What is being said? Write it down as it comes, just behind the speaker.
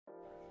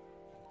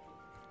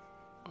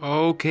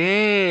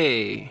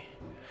Okay,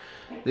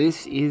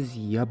 this is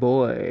your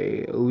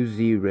boy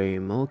Uzi Ray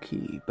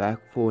Moki back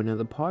for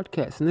another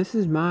podcast, and this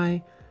is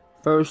my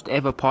first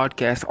ever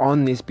podcast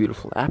on this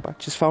beautiful app. I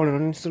just found it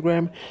on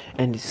Instagram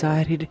and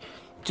decided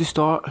to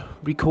start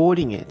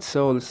recording it.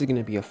 So this is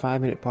gonna be a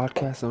 5-minute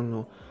podcast. I don't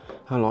know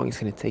how long it's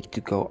gonna take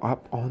to go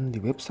up on the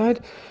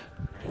website,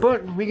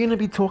 but we're gonna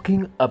be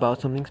talking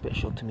about something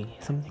special to me,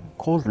 something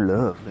called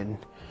love. And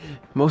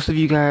most of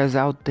you guys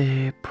out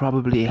there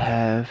probably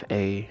have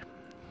a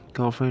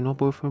girlfriend or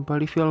boyfriend,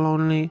 but if you're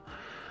lonely,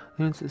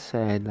 then it's a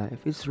sad life.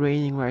 It's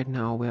raining right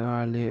now where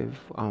I live.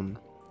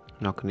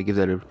 Not gonna give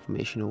that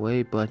information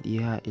away, but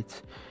yeah,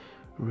 it's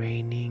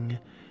raining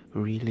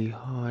really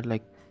hard.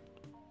 Like,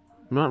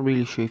 I'm not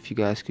really sure if you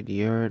guys could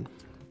hear it,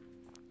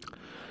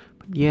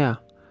 but yeah.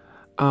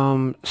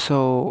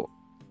 So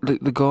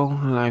the girl,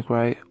 like,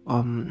 right,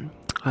 I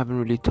haven't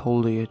really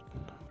told her yet,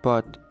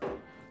 but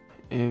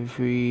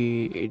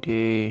every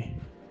day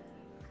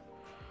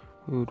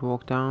we would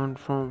walk down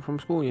from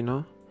school,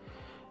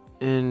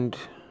 and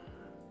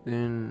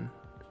then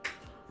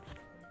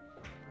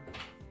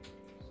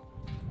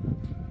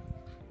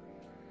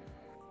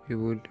we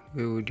would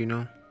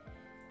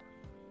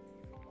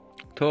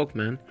talk,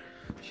 man.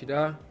 Should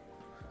I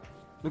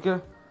look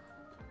at?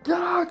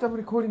 God, I'm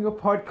recording a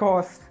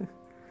podcast.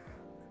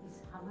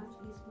 How much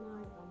is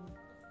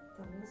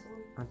my this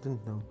one? I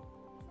didn't know,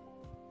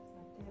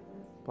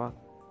 but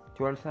do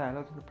you want to say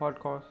hello to the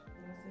podcast?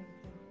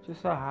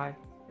 Just say hi.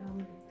 Can I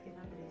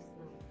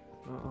listen?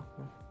 Oh,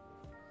 okay.